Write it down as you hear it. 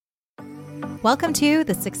Welcome to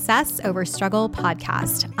the Success Over Struggle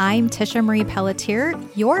podcast. I'm Tisha Marie Pelletier,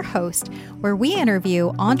 your host, where we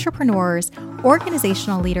interview entrepreneurs,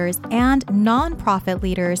 organizational leaders, and nonprofit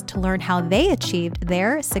leaders to learn how they achieved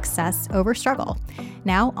their success over struggle.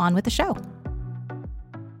 Now, on with the show.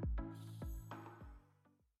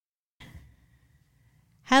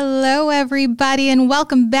 Hello, everybody, and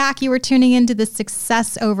welcome back. You are tuning into the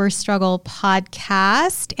Success Over Struggle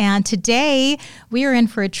podcast. And today we are in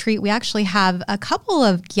for a treat. We actually have a couple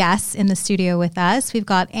of guests in the studio with us. We've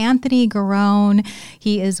got Anthony Garone.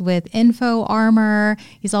 He is with Info Armor.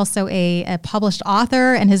 He's also a published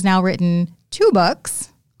author and has now written 2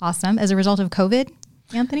 books. Awesome. As a result of COVID,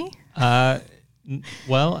 Anthony?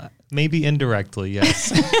 Well, maybe indirectly, yes.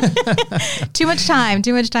 Too much time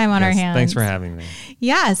on our hands. Thanks for having me.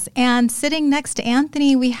 Yes. And sitting next to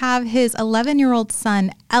Anthony, we have his 11-year-old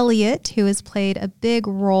son, Elliot, who has played a big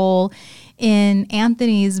role in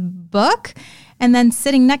Anthony's book. And then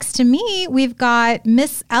sitting next to me, we've got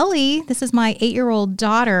Miss Ellie. This is my 8-year-old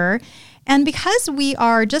daughter. And because we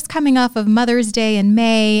are just coming off of Mother's Day in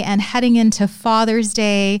May and heading into Father's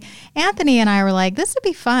Day, Anthony and I were like, this would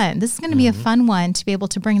be fun. This is going to be a fun one to be able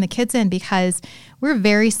to bring the kids in because we're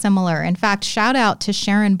very similar. In fact, shout out to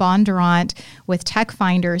Sharon Bondurant with Tech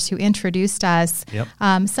Finders who introduced us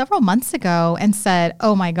several months ago and said,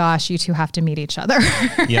 oh my gosh, you two have to meet each other.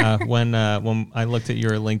 Yeah, when I looked at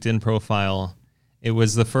your LinkedIn profile, it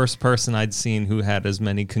was the first person I'd seen who had as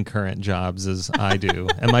many concurrent jobs as I do.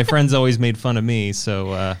 And my friends always made fun of me.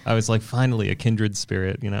 So I was like, finally, a kindred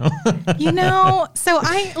spirit, you know? So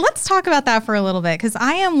let's talk about that for a little bit, because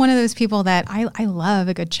I am one of those people that I love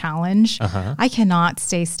a good challenge. I cannot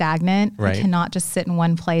stay stagnant. Right. I cannot just sit in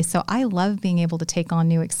one place. So I love being able to take on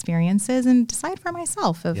new experiences and decide for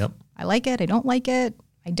myself if I like it, I don't like it,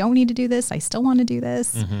 I don't need to do this, I still want to do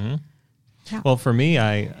this. Yeah. Well, for me,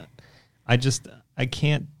 I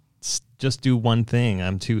can't just do one thing.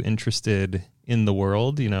 I'm too interested in the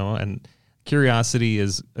world, you know, and curiosity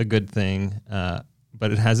is a good thing,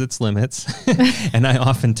 but it has its limits and I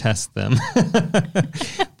often test them.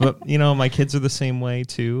 But, you know, my kids are the same way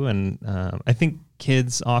too. And I think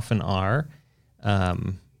kids often are.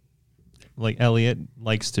 Like Elliot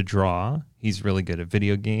likes to draw. He's really good at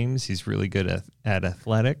video games. He's really good at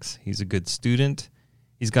athletics. He's a good student.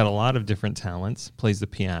 He's got a lot of different talents, plays the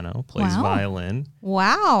piano, plays violin.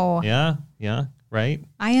 Wow. Yeah, right?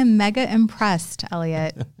 I am mega impressed,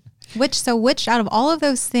 Elliot. Which out of all of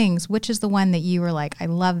those things, which is the one that you were like, I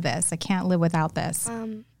love this, I can't live without this?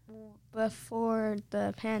 Before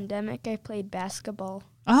the pandemic, I played basketball.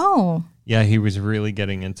 Oh. Yeah, he was really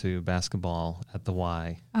getting into basketball at the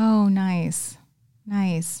Y. Oh, nice.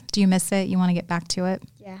 Nice. Do you miss it? You want to get back to it?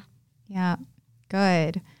 Yeah. Yeah.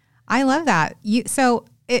 Good. I love that.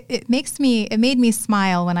 It made me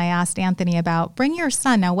smile when I asked Anthony about bring your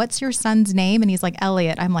son. Now, what's your son's name? And he's like,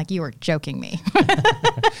 Elliot. I'm like, you were joking me.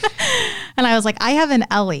 And I was like, I have an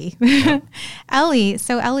Ellie. Ellie.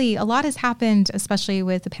 So Ellie, a lot has happened, especially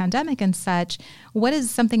with the pandemic and such. What is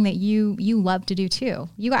something that you love to do too?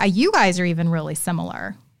 You guys are even really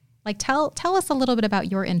similar. Like tell us a little bit about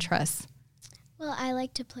your interests. Well, I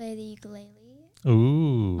like to play the ukulele.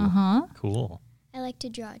 Ooh. Cool. I like to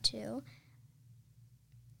draw too.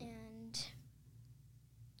 And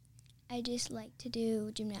I just like to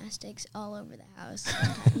do gymnastics all over the house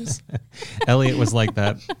sometimes. Elliot was like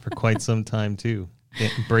that for quite some time too.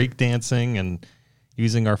 Break dancing and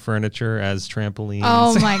using our furniture as trampolines.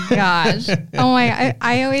 Oh my gosh.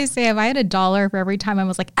 I always say if I had $1 for every time I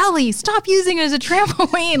was like, Ellie, stop using it as a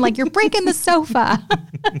trampoline. Like you're breaking the sofa.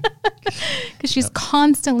 Because she's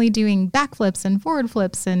constantly doing backflips and forward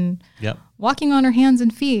flips and walking on her hands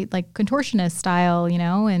and feet, like contortionist style, you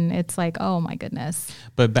know, and it's like, oh my goodness.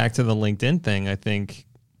 But back to the LinkedIn thing, I think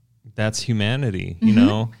that's humanity. You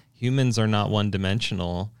know, humans are not one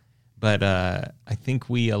dimensional, but I think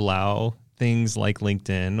we allow things like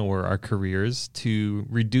LinkedIn or our careers to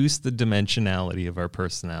reduce the dimensionality of our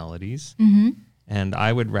personalities. And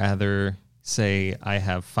I would rather say I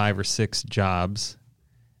have 5 or 6 jobs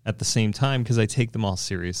at the same time because I take them all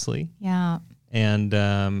seriously. Yeah. And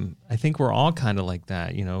I think we're all kind of like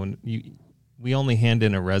that, you know, and we only hand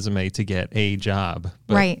in a resume to get a job,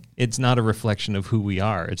 but it's not a reflection of who we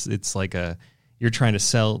are. It's like you're trying to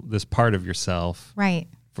sell this part of yourself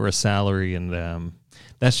for a salary, and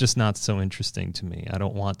that's just not so interesting to me. I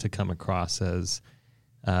don't want to come across as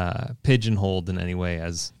pigeonholed in any way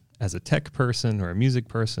as a tech person or a music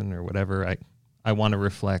person or whatever. I want to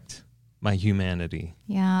reflect my humanity.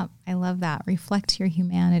 Yeah, I love that. Reflect your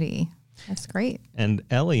humanity. That's great. And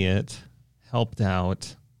Elliot helped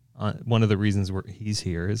out. One of the reasons he's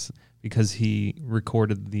here is because he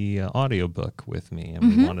recorded the audiobook with me,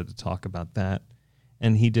 and we wanted to talk about that.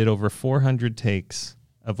 And he did over 400 takes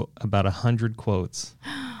of about 100 quotes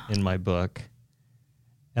in my book.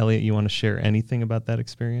 Elliot, you want to share anything about that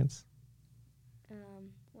experience?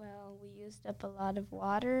 Well, we used up a lot of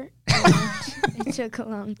water, and it took a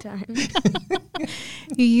long time.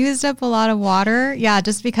 You used up a lot of water? Yeah,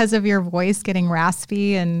 just because of your voice getting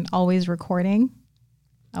raspy and always recording?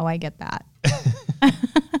 Oh, I get that.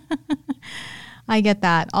 I get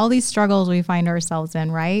that. All these struggles we find ourselves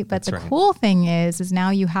in, right? But the cool thing is now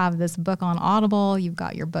you have this book on Audible. You've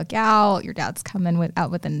got your book out. Your dad's coming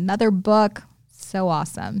out with another book. So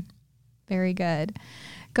awesome. Very good.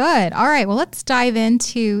 Good. All right. Well, let's dive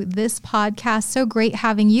into this podcast. So great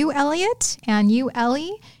having you, Elliot, and you,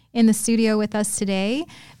 Ellie, in the studio with us today,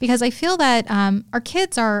 because I feel that our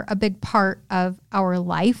kids are a big part of our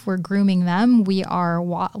life. We're grooming them. We are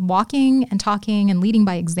walking and talking and leading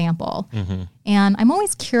by example. And I'm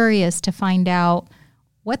always curious to find out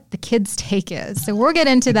what the kids' take is. So we'll get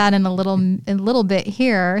into that in a little bit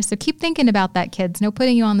here. So keep thinking about that, kids. No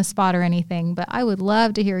putting you on the spot or anything, but I would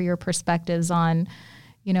love to hear your perspectives on,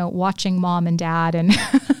 watching mom and dad and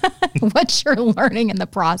what you're learning in the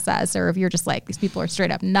process, or if you're just like, these people are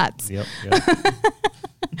straight up nuts. Yep.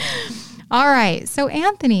 All right. So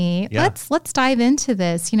Anthony, let's dive into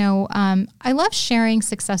this. I love sharing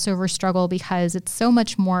success over struggle because it's so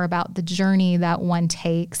much more about the journey that one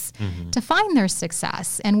takes to find their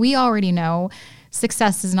success. And we already know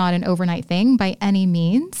success is not an overnight thing by any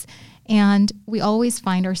means. And we always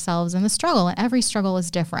find ourselves in the struggle, and every struggle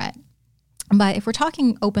is different. But if we're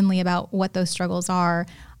talking openly about what those struggles are,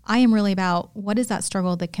 I am really about what is that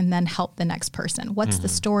struggle that can then help the next person? What's the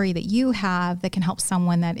story that you have that can help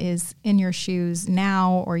someone that is in your shoes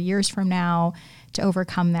now or years from now to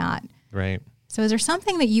overcome that? Right. So is there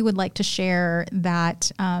something that you would like to share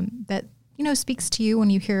that speaks to you when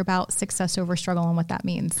you hear about success over struggle and what that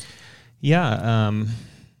means? Yeah.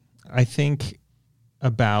 I think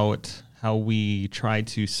about how we try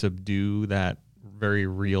to subdue that very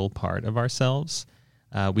real part of ourselves.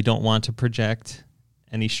 We don't want to project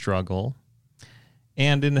any struggle.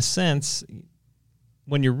 And in a sense,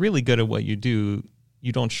 when you're really good at what you do,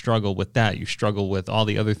 you don't struggle with that. You struggle with all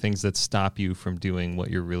the other things that stop you from doing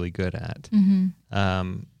what you're really good at.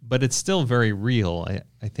 But it's still very real.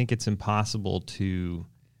 I think it's impossible to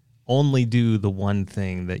only do the one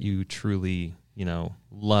thing that you truly,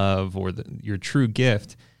 love, or your true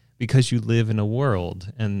gift, because you live in a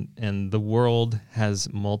world, and the world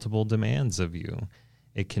has multiple demands of you.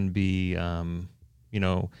 It can be,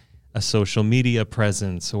 a social media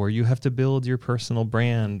presence, or you have to build your personal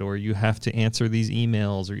brand, or you have to answer these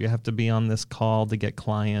emails, or you have to be on this call to get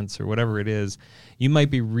clients, or whatever it is. You might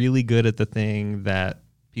be really good at the thing that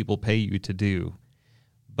people pay you to do,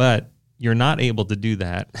 but you're not able to do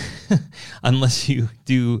that unless you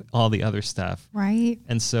do all the other stuff. Right.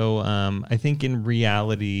 And so I think in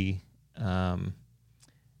reality,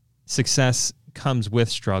 success comes with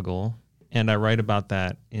struggle. And I write about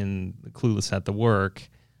that in Clueless at the Work.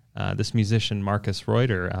 This musician, Marcus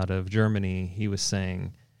Reuter, out of Germany, he was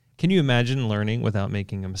saying, can you imagine learning without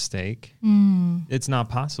making a mistake? It's not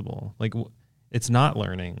possible. It's not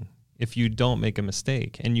learning if you don't make a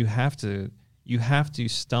mistake. And you have to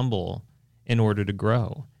stumble in order to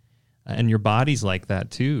grow. And your body's like that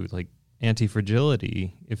too, like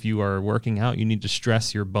anti-fragility. If you are working out, you need to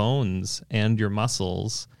stress your bones and your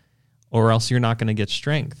muscles, or else you're not going to get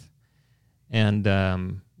strength. And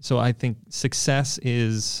so I think success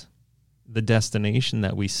is the destination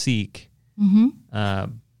that we seek,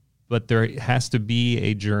 but there has to be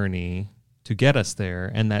a journey to get us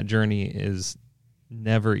there, and that journey is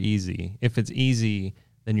never easy. If it's easy,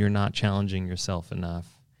 then you're not challenging yourself enough.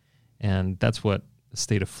 And that's what a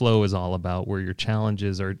state of flow is all about, where your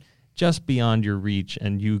challenges are just beyond your reach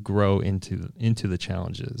and you grow into the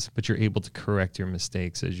challenges, but you're able to correct your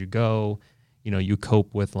mistakes as you go. You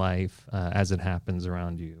cope with life as it happens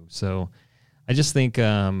around you. So I just think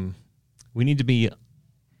we need to be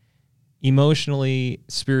emotionally,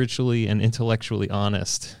 spiritually, and intellectually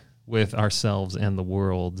honest with ourselves and the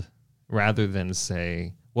world, rather than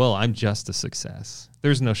say, well, I'm just a success.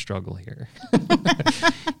 There's no struggle here.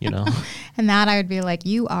 And that I would be like,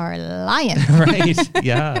 you are lying. Right.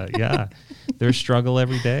 Yeah. There's struggle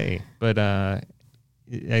every day. But I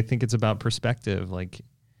think it's about perspective. Like,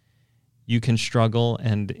 you can struggle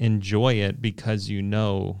and enjoy it because you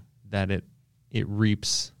know that it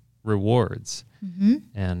reaps rewards.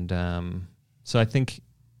 And so I think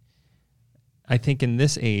I think in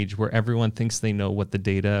this age where everyone thinks they know what the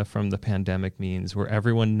data from the pandemic means, where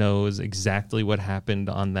everyone knows exactly what happened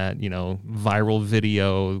on that, viral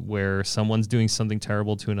video where someone's doing something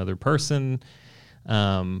terrible to another person,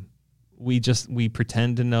 we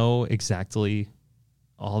pretend to know exactly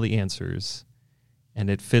all the answers, and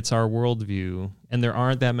it fits our worldview. And there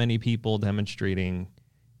aren't that many people demonstrating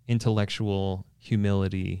intellectual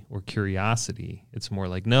humility or curiosity. It's more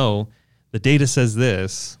like, no, the data says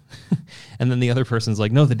this. And then the other person's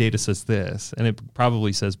like, no, the data says this. And it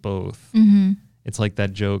probably says both. Mm-hmm. It's like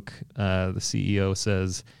that joke the CEO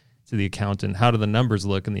says to the accountant, how do the numbers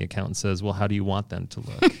look? And the accountant says, well, how do you want them to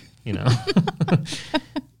look?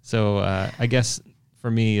 So I guess for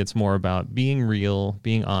me, it's more about being real,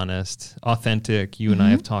 being honest, authentic. You and I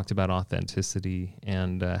have talked about authenticity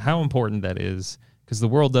and how important that is, because the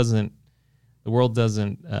world doesn't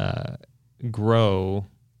grow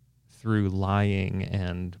through lying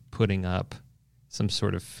and putting up some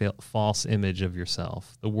sort of false image of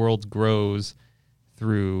yourself. The world grows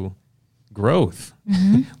through growth,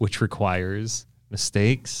 which requires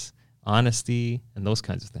mistakes, honesty, and those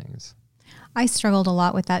kinds of things. I struggled a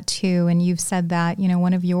lot with that too. And you've said that,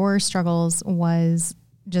 one of your struggles was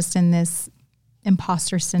just in this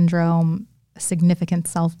imposter syndrome, significant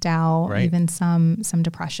self-doubt, right. Even some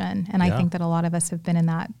depression. And I think that a lot of us have been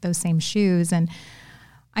in those same shoes. And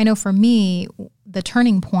I know for me, the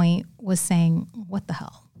turning point was saying, what the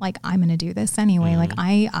hell? Like, I'm going to do this anyway. Like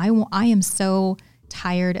I am so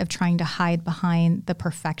tired of trying to hide behind the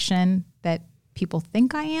perfection that people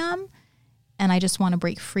think I am. And I just want to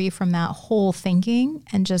break free from that whole thinking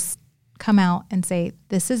and just come out and say,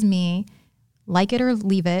 this is me, like it or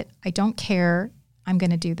leave it. I don't care. I'm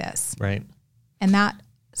going to do this. Right. And that's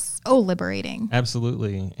so liberating.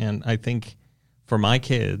 Absolutely. And I think for my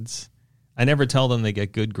kids, I never tell them they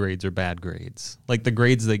get good grades or bad grades. Like, the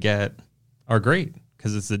grades they get are great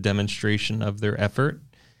because it's a demonstration of their effort.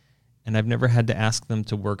 And I've never had to ask them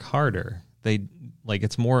to work harder.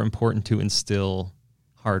 It's more important to instill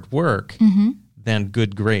hard work than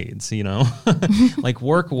good grades, like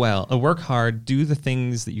work well, work hard, do the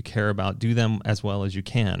things that you care about, do them as well as you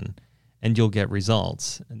can, and you'll get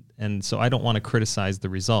results. And so I don't want to criticize the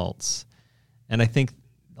results. And I think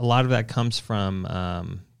a lot of that comes from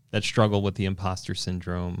that struggle with the imposter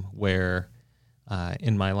syndrome, where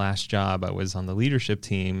in my last job, I was on the leadership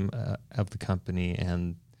team of the company,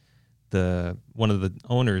 and one of the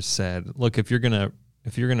owners said, look, if you're going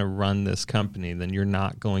to run this company, then you're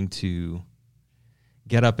not going to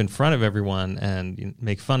get up in front of everyone and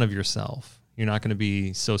make fun of yourself. You're not going to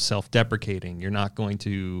be so self-deprecating. You're not going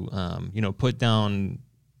to, put down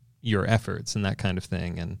your efforts and that kind of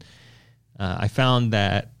thing. And I found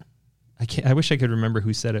that I wish I could remember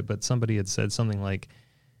who said it, but somebody had said something like,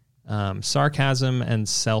 sarcasm and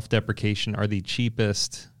self-deprecation are the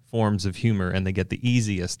cheapest forms of humor, and they get the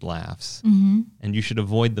easiest laughs, and you should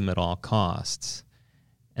avoid them at all costs.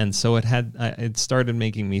 And so it started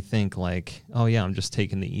making me think like, oh yeah, I'm just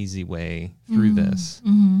taking the easy way through this.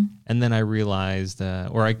 And then I realized,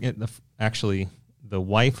 actually the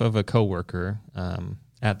wife of a coworker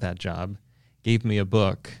at that job gave me a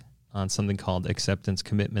book on something called acceptance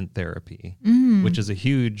commitment therapy, which is a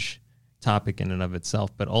huge topic in and of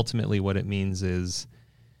itself. But ultimately what it means is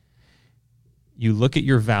you look at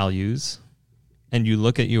your values and you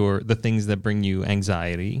look at the things that bring you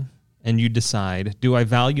anxiety, and you decide, do I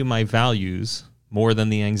value my values more than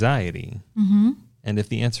the anxiety? And if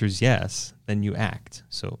the answer is yes, then you act.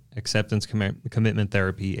 So acceptance commitment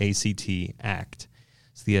therapy, ACT, act.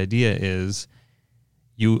 So the idea is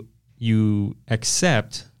you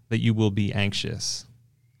accept that you will be anxious,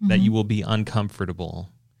 that you will be uncomfortable,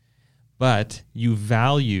 but you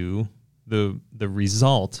value the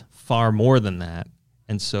result far more than that.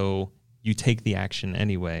 And so you take the action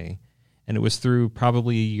anyway. And it was through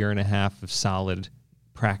probably a year and a half of solid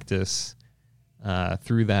practice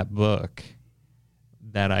through that book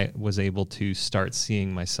that I was able to start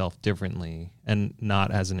seeing myself differently, and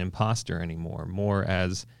not as an imposter anymore, more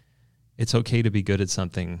as it's okay to be good at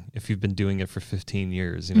something if you've been doing it for 15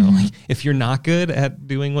 years. Like, if you're not good at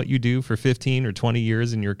doing what you do for 15 or 20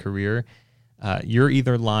 years in your career, you're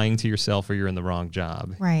either lying to yourself or you're in the wrong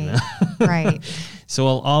job. Right, right. So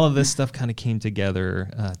all of this stuff kind of came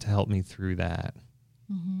together to help me through that.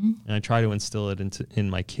 And I try to instill it in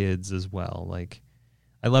my kids as well. Like,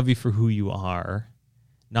 I love you for who you are,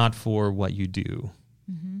 not for what you do.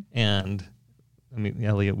 And, I mean,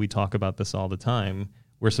 Elliot, we talk about this all the time.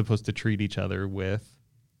 We're supposed to treat each other with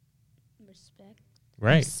respect.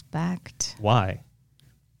 Right. Respect. Why?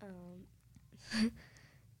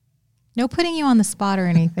 No putting you on the spot or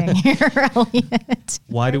anything here, Elliot.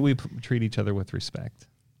 Why do we treat each other with respect?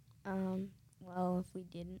 Well, if we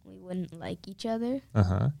didn't, we wouldn't like each other.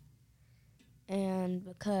 Uh-huh. And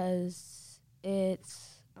because it's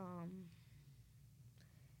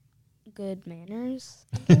good manners,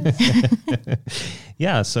 I guess.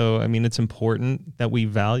 Yeah, so, I mean, it's important that we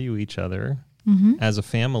value each other as a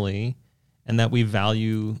family and that we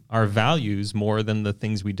value our values more than the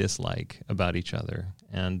things we dislike about each other.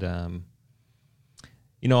 And,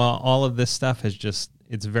 all of this stuff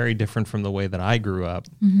it's very different from the way that I grew up.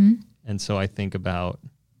 Mm-hmm. And so I think about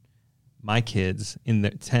my kids in the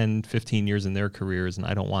 10, 15 years in their careers, and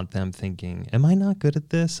I don't want them thinking, am I not good at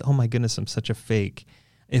this? Oh my goodness, I'm such a fake.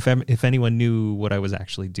 If anyone knew what I was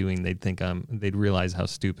actually doing, they'd think they'd realize how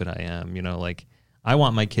stupid I am. I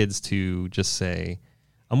want my kids to just say,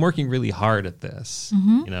 I'm working really hard at this,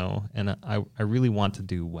 and I really want to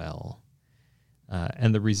do well.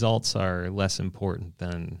 And the results are less important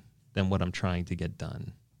than what I'm trying to get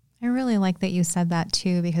done. I really like that you said that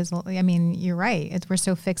too, because I mean, you're right. We're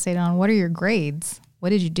so fixated on what are your grades?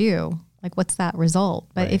 What did you do? Like, what's that result?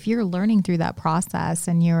 But Right. if you're learning through that process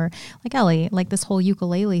and you're like Ellie, like this whole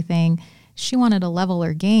ukulele thing, she wanted to level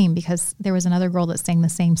her game because there was another girl that sang the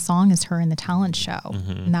same song as her in the talent show.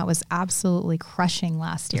 And that was absolutely crushing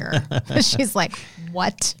last year. She's like,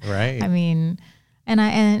 what? Right. I mean,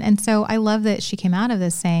 and so I love that she came out of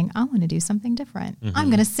this saying, I want to do something different. I'm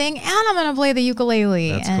going to sing and I'm going to play the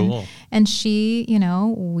ukulele. That's cool. And she,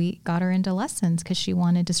 we got her into lessons because she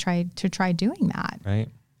wanted to try doing that.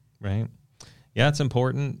 Right. Yeah, it's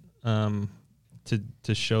important to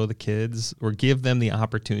show the kids or give them the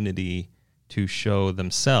opportunity to show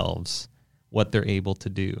themselves what they're able to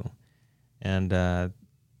do. And I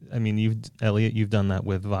mean, Elliot, you've done that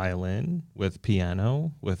with violin, with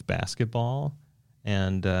piano, with basketball,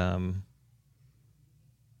 and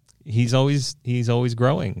he's always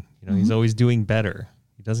growing. He's always doing better.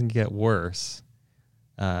 He doesn't get worse.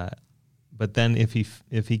 But then if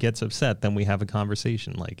he gets upset, then we have a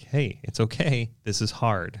conversation like, hey, it's okay. This is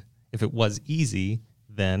hard. If it was easy,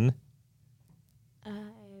 then I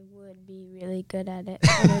would be really good at it.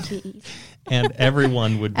 It would be easy. and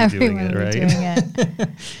everyone would be doing it, right? Doing it.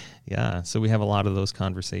 Yeah. So we have a lot of those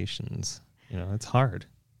conversations. It's hard.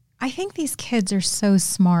 I think these kids are so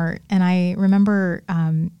smart. And I remember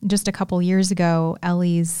just a couple years ago,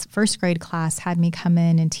 Ellie's first grade class had me come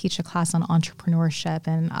in and teach a class on entrepreneurship.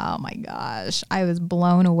 And oh my gosh, I was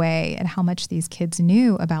blown away at how much these kids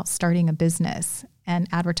knew about starting a business and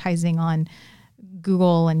advertising on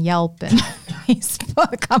Google and Yelp and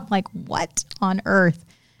Facebook. I'm like, what on earth?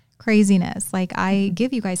 Craziness. Like, I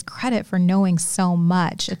give you guys credit for knowing so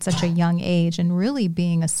much at such a young age and really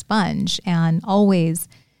being a sponge and always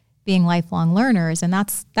being lifelong learners. And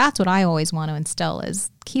that's what I always want to instill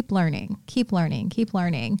is keep learning.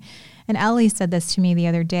 And Ellie said this to me the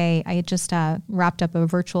other day. I had just wrapped up a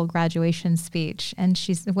virtual graduation speech. And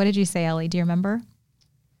what did you say, Ellie? Do you remember?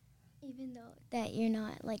 Even though that you're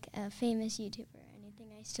not like a famous YouTuber or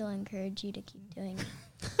anything, I still encourage you to keep doing it.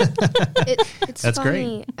 It's That's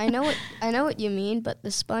funny. great. I know what you mean, but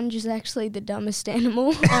the sponge is actually the dumbest animal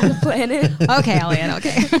on the planet. Okay, Elliot,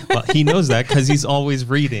 okay. Well, he knows that because he's always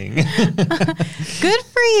reading. Good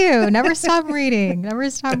for you. Never stop reading.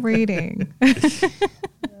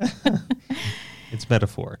 It's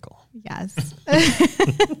metaphorical. Yes.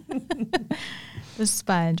 The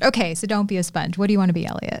sponge. Okay, so don't be a sponge. What do you want to be,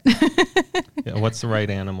 Elliot? Yeah, what's the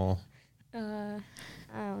right animal? I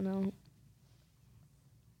don't know.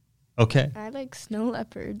 Okay. I like snow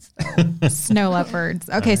leopards, though. Snow leopards.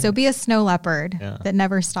 Okay, All right. so be a snow leopard Yeah. that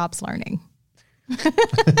never stops learning.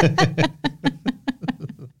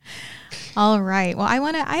 All right. Well, I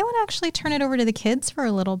want to actually turn it over to the kids for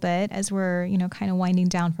a little bit as we're, kind of winding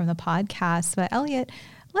down from the podcast. But Elliot,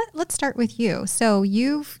 let's start with you. So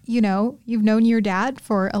you've known your dad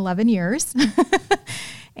for 11 years.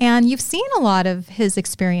 And you've seen a lot of his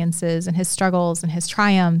experiences and his struggles and his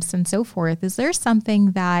triumphs and so forth. Is there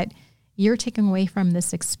something that you're taking away from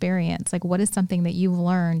this experience? Like, what is something that you've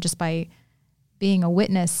learned just by being a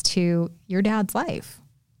witness to your dad's life,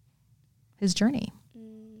 his journey?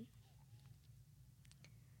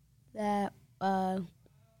 That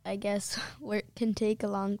I guess work can take a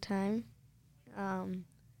long time,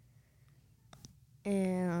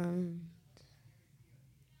 and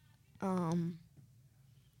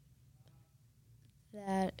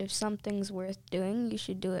that if something's worth doing, you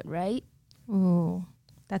should do it right. Ooh,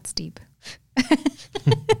 that's deep. I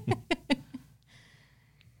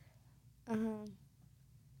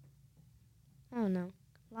don't know.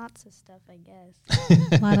 Lots of stuff, I guess.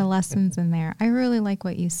 A lot of lessons in there. I really like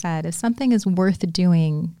what you said. If something is worth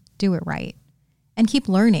doing, do it right and keep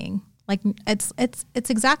learning. Like it's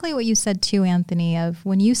exactly what you said too, Anthony, of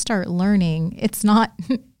when you start learning, it's not,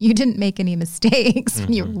 you didn't make any mistakes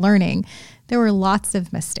when you were learning. There were lots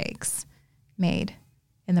of mistakes made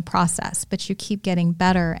in the process, but you keep getting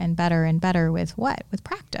better and better and better with what? With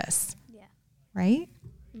practice. Yeah. Right?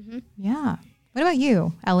 Mm-hmm. Yeah. What about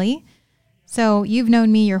you, Ellie? So you've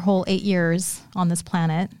known me your whole 8 years on this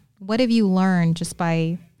planet. What have you learned just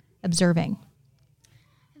by observing?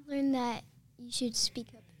 I've learned that you should speak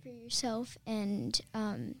up for yourself and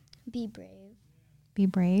be brave. Be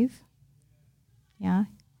brave. Yeah.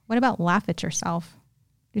 What about laugh at yourself?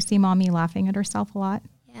 Do you see mommy laughing at herself a lot?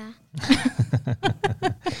 Yeah.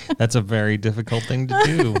 That's a very difficult thing to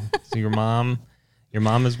do. So your mom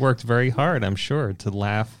has worked very hard, I'm sure, to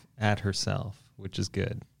laugh at herself, which is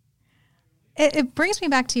good. It brings me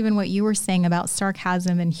back to even what you were saying about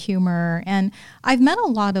sarcasm and humor. And I've met a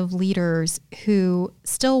lot of leaders who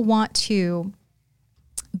still want to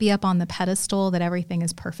be up on the pedestal that everything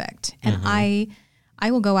is perfect. And I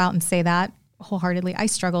will go out and say that wholeheartedly. I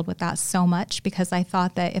struggled with that so much because I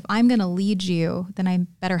thought that if I'm going to lead you, then I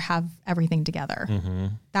better have everything together.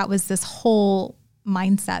 That was this whole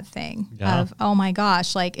mindset thing of, oh my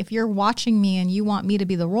gosh, like if you're watching me and you want me to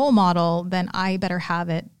be the role model, then I better have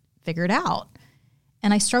it figured out.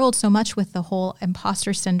 And I struggled so much with the whole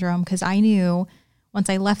imposter syndrome because I knew once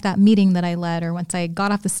I left that meeting that I led, or once I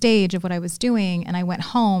got off the stage of what I was doing and I went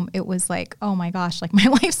home, it was like, oh my gosh, like my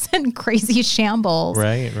life's in crazy shambles.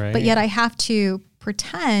 Right. But yet I have to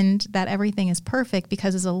pretend that everything is perfect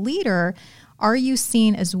because as a leader, are you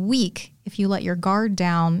seen as weak if you let your guard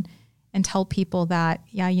down and tell people that,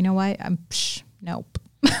 yeah, you know what, nope.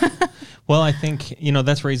 Well, I think,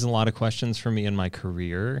 that's raised a lot of questions for me in my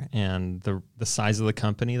career and the size of the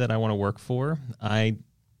company that I want to work for.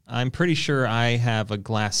 I'm pretty sure I have a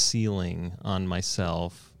glass ceiling on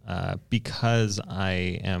myself because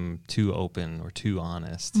I am too open or too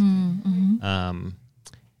honest.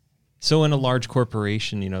 So in a large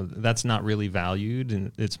corporation, that's not really valued,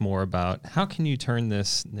 and it's more about how can you turn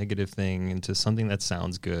this negative thing into something that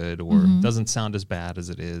sounds good or doesn't sound as bad as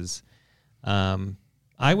it is.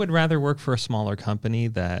 I would rather work for a smaller company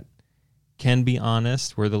that can be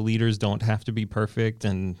honest, where the leaders don't have to be perfect,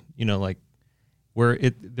 and where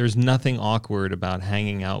there's nothing awkward about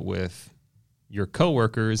hanging out with your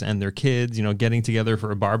coworkers and their kids, getting together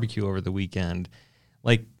for a barbecue over the weekend.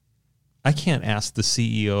 Like, I can't ask the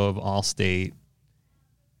CEO of Allstate,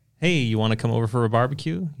 hey, you want to come over for a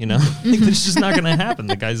barbecue? It's just not going to happen.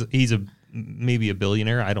 He's maybe a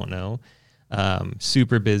billionaire, I don't know.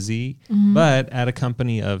 Super busy, but at a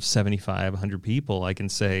company of 75, 100 people, I can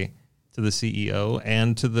say to the CEO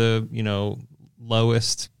and to the,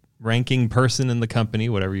 lowest ranking person in the company,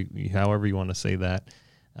 however you want to say that,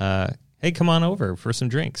 hey, come on over for some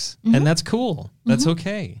drinks. And that's cool. That's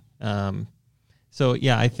okay. So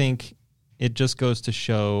yeah, I think it just goes to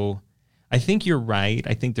show, I think you're right.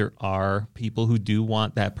 I think there are people who do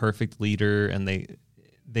want that perfect leader, and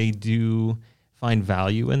they do find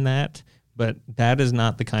value in that. But that is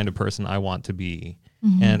not the kind of person I want to be.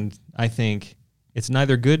 And I think it's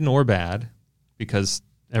neither good nor bad because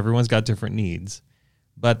everyone's got different needs.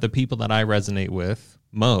 But the people that I resonate with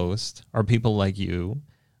most are people like you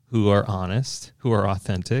who are honest, who are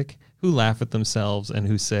authentic, who laugh at themselves and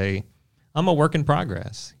who say, I'm a work in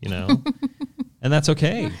progress, and that's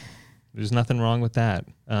okay. There's nothing wrong with that.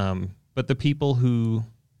 But the people who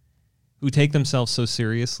take themselves so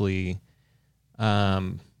seriously,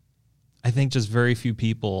 I think just very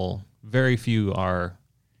few are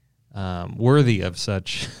worthy of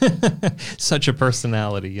such a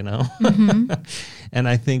personality, And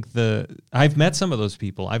I think I've met some of those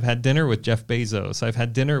people. I've had dinner with Jeff Bezos. I've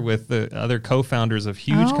had dinner with the other co-founders of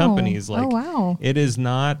huge companies. Wow. It is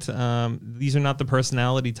not, these are not the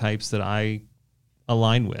personality types that I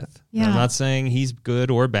align with. Yeah. I'm not saying he's good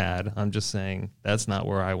or bad. I'm just saying that's not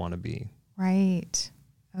where I want to be. Right.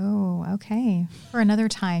 Oh, okay. For another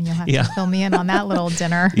time, you'll have to fill me in on that little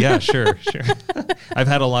dinner. Yeah, sure. I've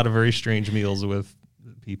had a lot of very strange meals with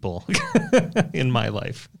people in my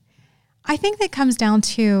life. I think that comes down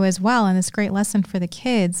to as well, and this great lesson for the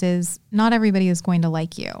kids is not everybody is going to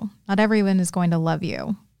like you. Not everyone is going to love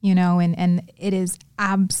you, and it is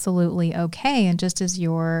absolutely okay. And just as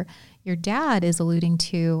your dad is alluding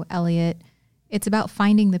to, Elliot, it's about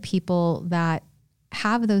finding the people that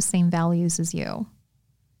have those same values as you,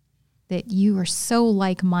 that you are so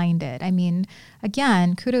like-minded. I mean,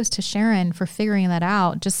 again, kudos to Sharon for figuring that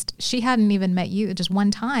out. She hadn't even met you just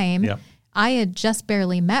one time. Yeah. I had just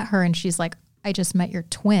barely met her and she's like, I just met your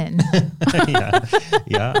twin.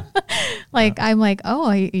 Yeah. I'm like,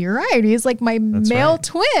 oh, you're right. He's like my male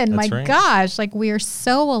twin. That's my right. gosh. Like we are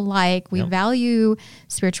so alike. We value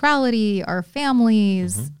spirituality, our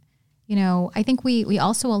families. You know, I think we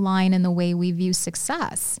also align in the way we view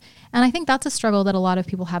success. And I think that's a struggle that a lot of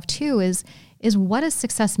people have too, is what does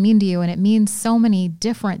success mean to you? And it means so many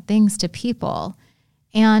different things to people.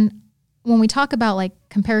 And when we talk about like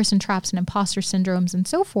comparison traps and imposter syndromes and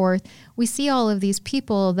so forth, we see all of these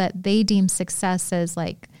people that they deem success as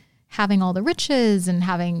like having all the riches and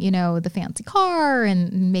having, you know, the fancy car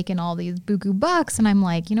and making all these buku bucks. And I'm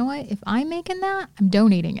like, you know what? If I'm making that, I'm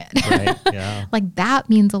donating it. Right. Yeah. Like that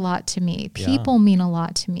means a lot to me. People mean a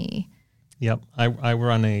lot to me. Yep. I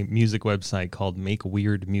run a music website called Make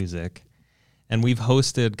Weird Music, and we've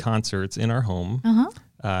hosted concerts in our home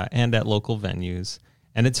and at local venues.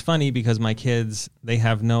 And it's funny because my kids, they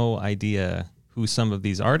have no idea who some of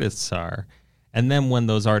these artists are. And then when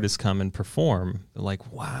those artists come and perform, they're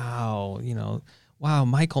like, wow,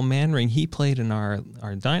 Michael Manring, he played in our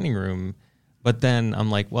dining room. But then I'm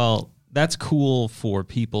like, well, that's cool for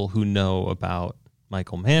people who know about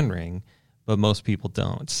Michael Manring, but most people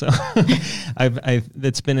don't. So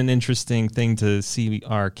it's been an interesting thing to see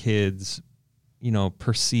our kids,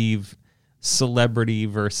 perceive celebrity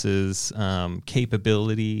versus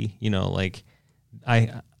capability. Like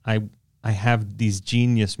I have these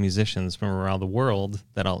genius musicians from around the world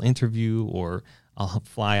that I'll interview, or I'll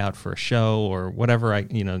fly out for a show, or whatever I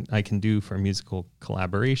can do for a musical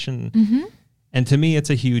collaboration. And to me, it's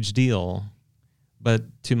a huge deal, but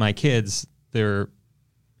to my kids, they're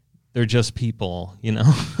just people,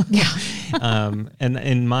 Yeah. And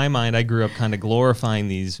in my mind, I grew up kind of glorifying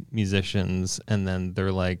these musicians, and then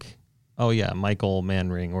they're like, oh yeah, Michael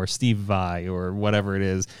Manring or Steve Vai or whatever it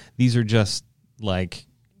is. These are just like,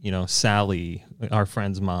 Sally, our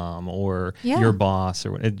friend's mom, or your boss,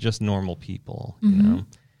 or just normal people,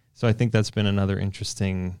 So I think that's been another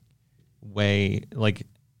interesting way, like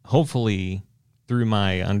hopefully through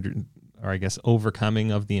my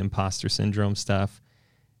overcoming of the imposter syndrome stuff,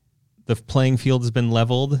 the playing field has been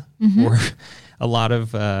leveled for a lot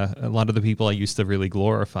of the people I used to really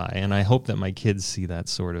glorify. And I hope that my kids see that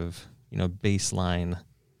sort of, baseline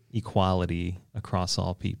equality across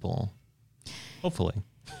all people. Hopefully.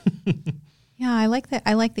 Yeah, I like that.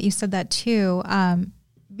 I like that you said that too,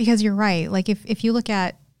 because you're right. Like if you look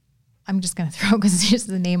at, I'm just going to throw, because it's just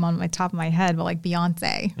the name on my top of my head, but like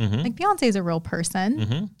Beyonce. Like Beyonce is a real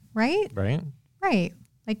person, right? Right.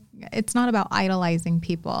 Like it's not about idolizing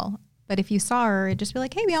people, but if you saw her, it'd just be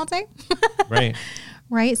like, hey, Beyonce. Right.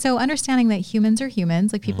 Right. So understanding that humans are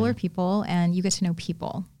humans, like people are people, and you get to know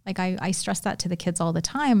people. Like I stress that to the kids all the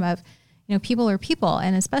time of, people are people.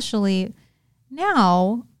 And especially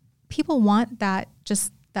now, people want that,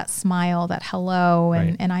 just that smile, that hello.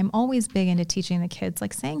 And I'm always big into teaching the kids,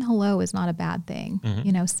 like saying hello is not a bad thing,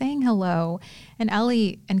 saying hello. And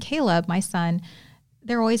Ellie and Caleb, my son,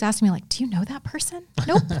 they're always asking me like, do you know that person?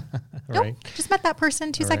 Nope. Nope. Just met that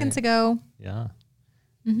person 2 seconds ago. Yeah.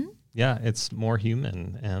 Yeah. It's more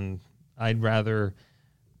human. And I'd rather,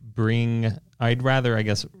 I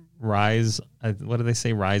guess, rise, what do they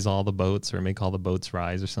say? Rise all the boats, or make all the boats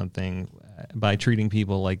rise, or something, by treating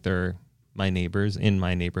people like they're my neighbors in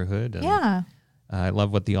my neighborhood. And I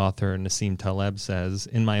love what the author Nassim Taleb says: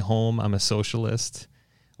 in my home, I'm a socialist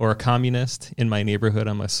or a communist. In my neighborhood,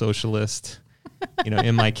 I'm a socialist.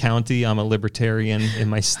 In my county, I'm a libertarian. In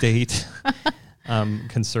my state, I'm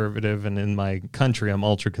conservative. And in my country, I'm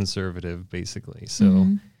ultra conservative, basically. So,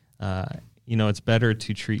 it's better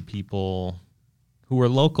to treat people who are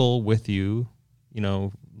local with you,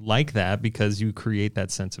 like that, because you create that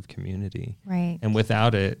sense of community. Right. And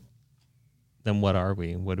without it, then what are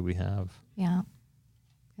we? What do we have? Yeah.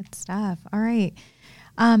 Good stuff. All right.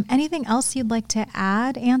 Anything else you'd like to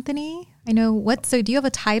add, Anthony? So do you have a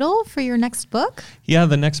title for your next book? Yeah,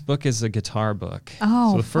 the next book is a guitar book.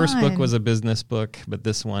 Oh, so the first book was a business book, but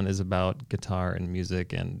this one is about guitar and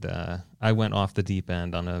music. And I went off the deep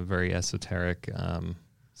end on a very esoteric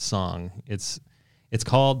song. It's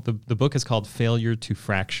called, the book is called Failure to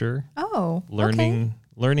Fracture. Oh,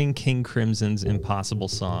 Learning King Crimson's Impossible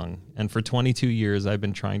Song. And for 22 years, I've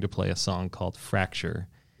been trying to play a song called Fracture.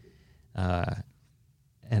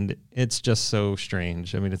 And it's just so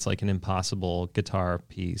strange. I mean, it's like an impossible guitar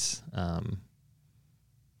piece.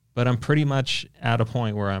 But I'm pretty much at a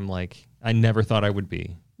point where I'm like, I never thought I would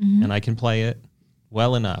be. And I can play it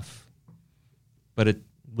well enough. But it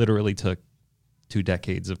literally took 2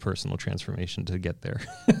 decades of personal transformation to get there.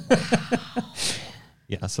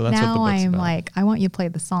 Yeah, so that's now what the book's I'm about. like, I want you to play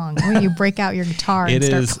the song. I want you to break out your guitar and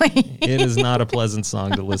start playing. It is not a pleasant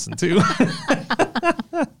song to listen to.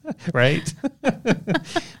 Right?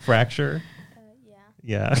 Fracture?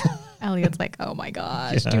 Yeah. Elliot's like, oh my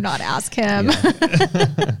gosh, do not ask him.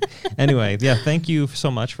 Yeah. Anyway, thank you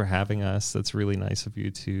so much for having us. That's really nice of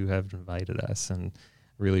you to have invited us, and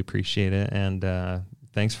really appreciate it. And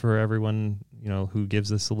thanks for everyone, who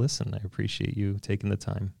gives us a listen. I appreciate you taking the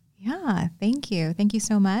time. Yeah, thank you. Thank you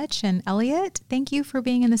so much. And Elliot, thank you for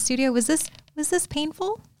being in the studio. Was this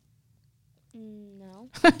painful? No.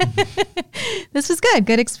 This was good.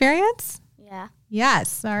 Good experience? Yeah.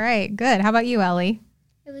 Yes. All right. Good. How about you, Ellie?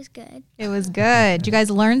 It was good. It was good. Did you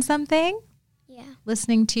guys learn something? Yeah.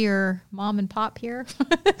 Listening to your mom and pop here?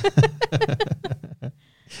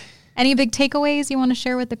 Any big takeaways you want to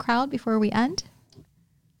share with the crowd before we end?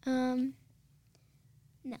 No.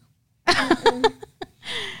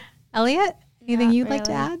 Elliot, anything Not you'd like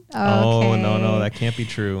to really. add? Oh, Okay. no, that can't be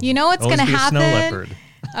true. You know what's Always going to be a happen? snow leopard.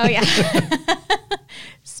 Oh, yeah.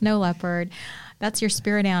 Snow leopard. That's your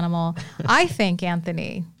spirit animal. I think,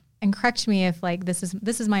 Anthony, and correct me if this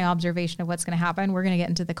is my observation of what's going to happen. We're going to get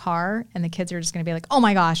into the car and the kids are just going to be like, oh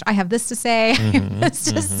my gosh, I have this to say. I have this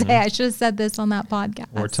to say. I should have said this on that podcast.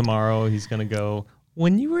 Or tomorrow he's going to go,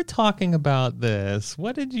 when you were talking about this,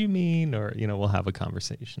 what did you mean? Or, we'll have a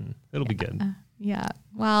conversation. It'll be good. Yeah.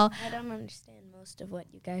 Well, I don't understand most of what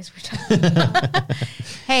you guys were talking about.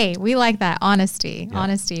 hey, we like that. Honesty. Yeah.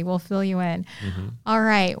 Honesty. We'll fill you in. All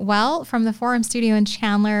right. Well, from the Forum Studio in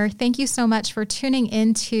Chandler, thank you so much for tuning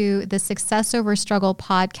into the Success Over Struggle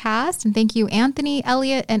podcast. And thank you, Anthony,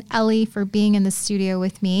 Elliot, and Ellie, for being in the studio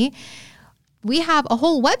with me. We have a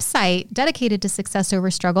whole website dedicated to Success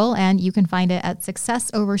Over Struggle, and you can find it at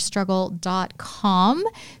successoverstruggle.com.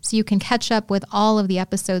 So you can catch up with all of the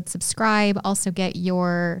episodes, subscribe, also get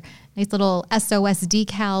your nice little SOS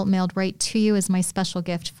decal mailed right to you as my special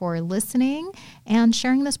gift for listening and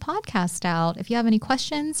sharing this podcast out. If you have any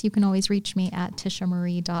questions, you can always reach me at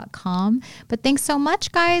tishamarie.com. But thanks so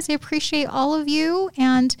much, guys. I appreciate all of you,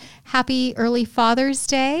 and happy early Father's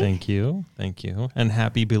Day. Thank you. And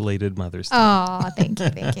happy belated Mother's Day. Oh, thank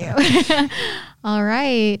you. All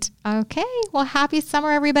right. Okay. Well, happy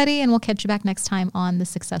summer, everybody, and we'll catch you back next time on the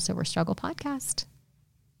Success Over Struggle podcast.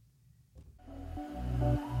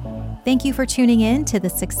 Thank you for tuning in to the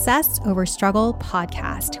Success Over Struggle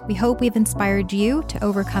podcast. We hope we've inspired you to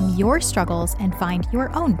overcome your struggles and find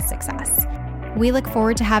your own success. We look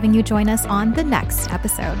forward to having you join us on the next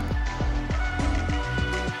episode.